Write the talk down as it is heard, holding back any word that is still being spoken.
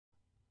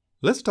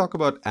Let's talk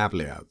about app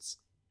layouts.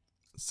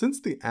 Since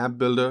the app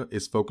builder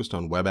is focused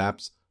on web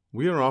apps,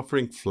 we are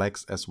offering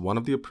Flex as one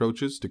of the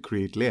approaches to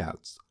create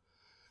layouts.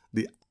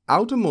 The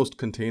outermost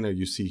container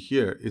you see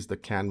here is the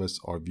canvas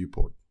or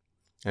viewport,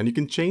 and you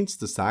can change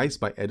the size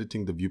by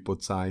editing the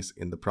viewport size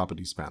in the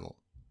Properties panel.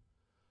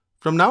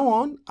 From now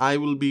on, I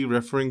will be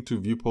referring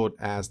to viewport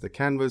as the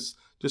canvas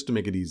just to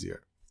make it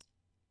easier.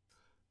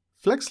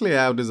 Flex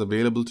layout is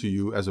available to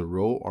you as a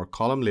row or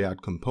column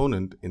layout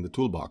component in the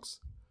toolbox.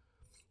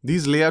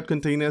 These layout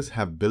containers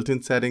have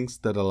built-in settings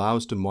that allow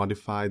us to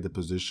modify the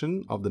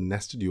position of the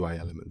nested UI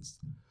elements.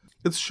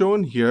 It's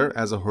shown here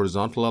as a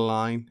horizontal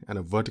align and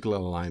a vertical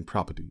align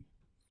property.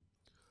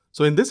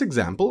 So in this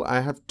example,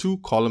 I have two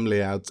column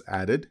layouts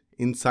added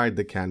inside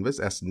the canvas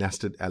as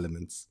nested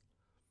elements.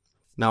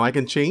 Now I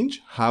can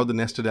change how the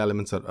nested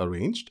elements are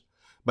arranged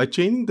by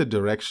changing the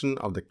direction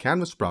of the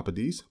canvas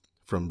properties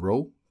from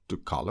row to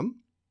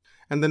column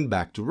and then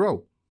back to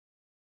row.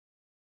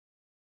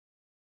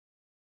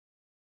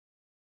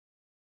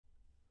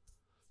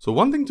 So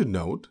one thing to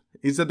note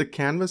is that the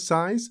canvas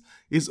size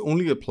is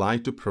only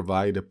applied to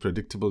provide a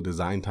predictable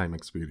design time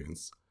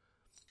experience.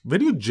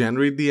 When you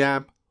generate the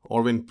app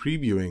or when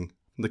previewing,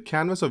 the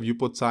canvas or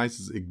viewport size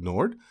is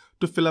ignored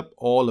to fill up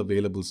all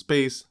available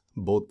space,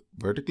 both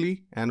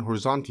vertically and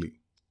horizontally.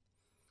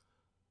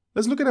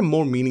 Let's look at a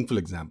more meaningful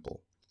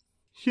example.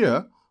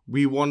 Here,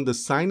 we want the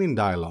sign-in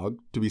dialog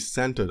to be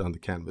centered on the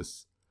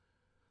canvas.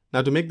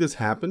 Now to make this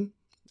happen,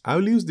 I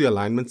will use the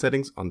alignment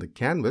settings on the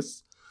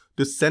canvas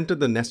to center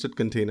the nested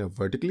container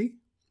vertically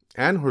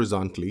and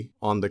horizontally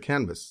on the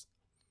canvas.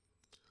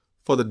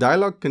 For the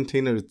dialog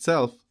container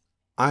itself,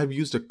 I have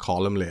used a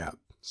column layout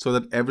so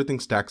that everything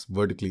stacks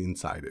vertically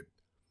inside it.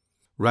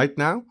 Right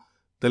now,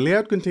 the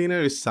layout container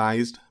is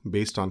sized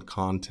based on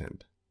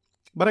content,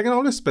 but I can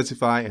always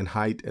specify a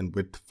height and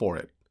width for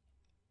it.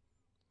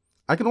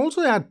 I can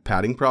also add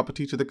padding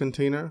property to the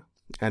container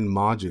and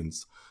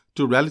margins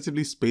to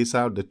relatively space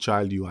out the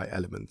child UI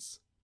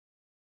elements.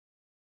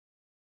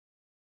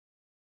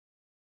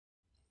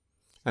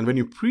 And when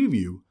you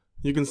preview,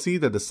 you can see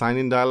that the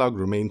sign-in dialog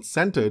remains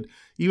centered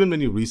even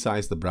when you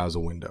resize the browser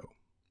window.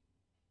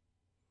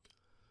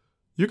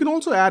 You can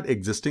also add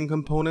existing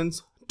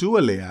components to a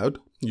layout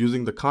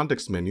using the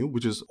context menu,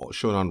 which is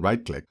shown on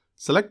right-click.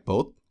 Select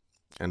both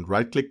and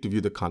right-click to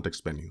view the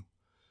context menu.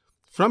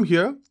 From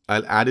here,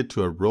 I'll add it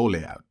to a row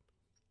layout.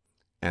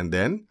 And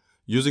then,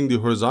 using the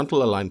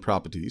horizontal align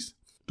properties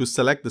to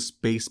select the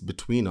space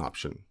between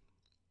option.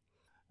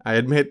 I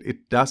admit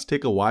it does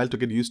take a while to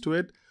get used to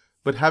it,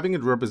 but having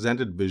it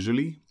represented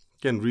visually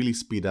can really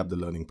speed up the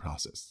learning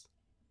process.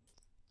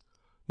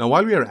 Now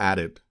while we are at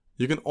it,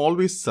 you can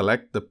always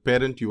select the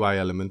parent UI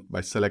element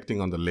by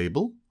selecting on the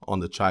label on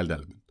the child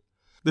element.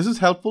 This is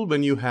helpful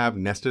when you have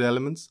nested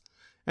elements,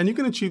 and you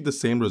can achieve the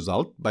same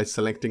result by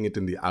selecting it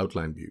in the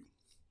outline view.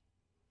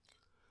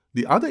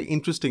 The other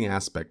interesting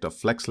aspect of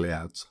Flex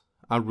layouts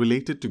are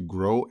related to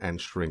grow and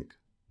shrink.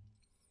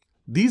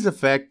 These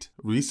affect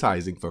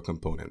resizing for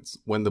components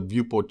when the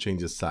viewport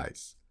changes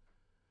size.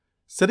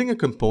 Setting a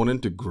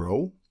component to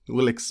grow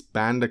will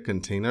expand a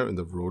container in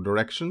the row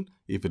direction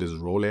if it is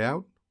row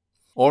layout,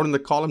 or in the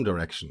column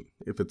direction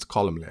if it's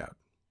column layout.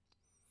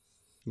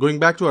 Going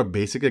back to our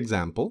basic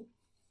example,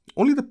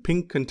 only the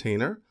pink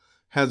container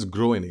has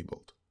grow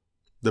enabled.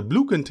 The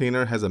blue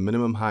container has a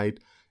minimum height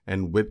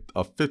and width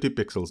of 50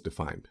 pixels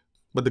defined,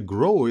 but the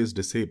grow is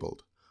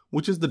disabled,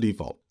 which is the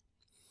default.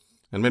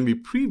 And when we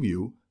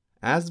preview,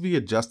 as we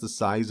adjust the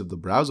size of the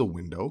browser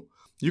window,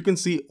 you can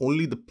see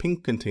only the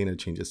pink container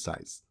changes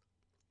size.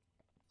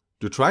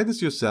 To try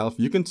this yourself,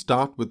 you can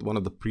start with one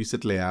of the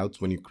preset layouts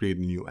when you create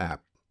a new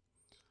app.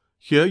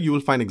 Here you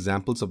will find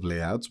examples of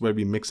layouts where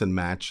we mix and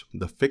match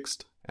the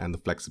fixed and the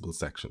flexible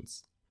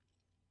sections.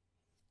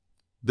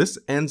 This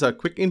ends our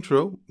quick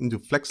intro into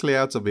Flex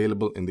layouts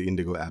available in the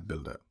Indigo app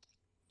builder.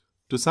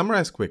 To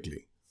summarize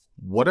quickly,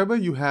 whatever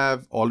you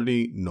have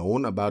already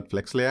known about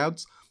Flex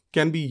layouts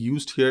can be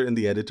used here in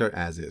the editor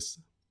as is.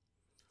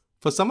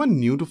 For someone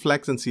new to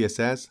Flex and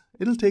CSS,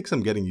 it'll take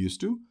some getting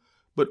used to,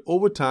 but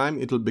over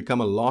time, it'll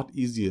become a lot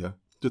easier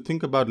to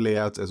think about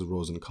layouts as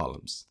rows and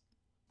columns.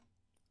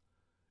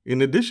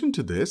 In addition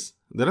to this,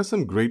 there are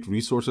some great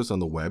resources on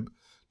the web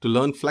to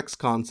learn Flex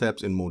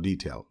concepts in more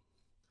detail.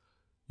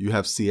 You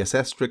have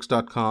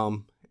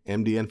csstricks.com,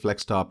 MDN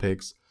Flex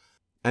topics,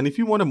 and if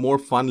you want a more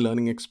fun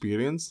learning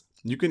experience,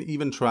 you can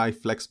even try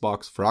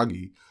Flexbox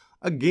Froggy,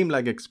 a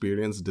game-like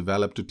experience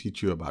developed to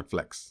teach you about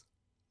Flex.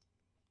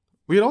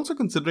 We are also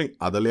considering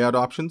other layout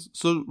options,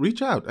 so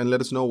reach out and let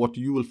us know what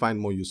you will find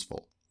more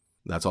useful.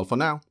 That's all for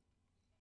now.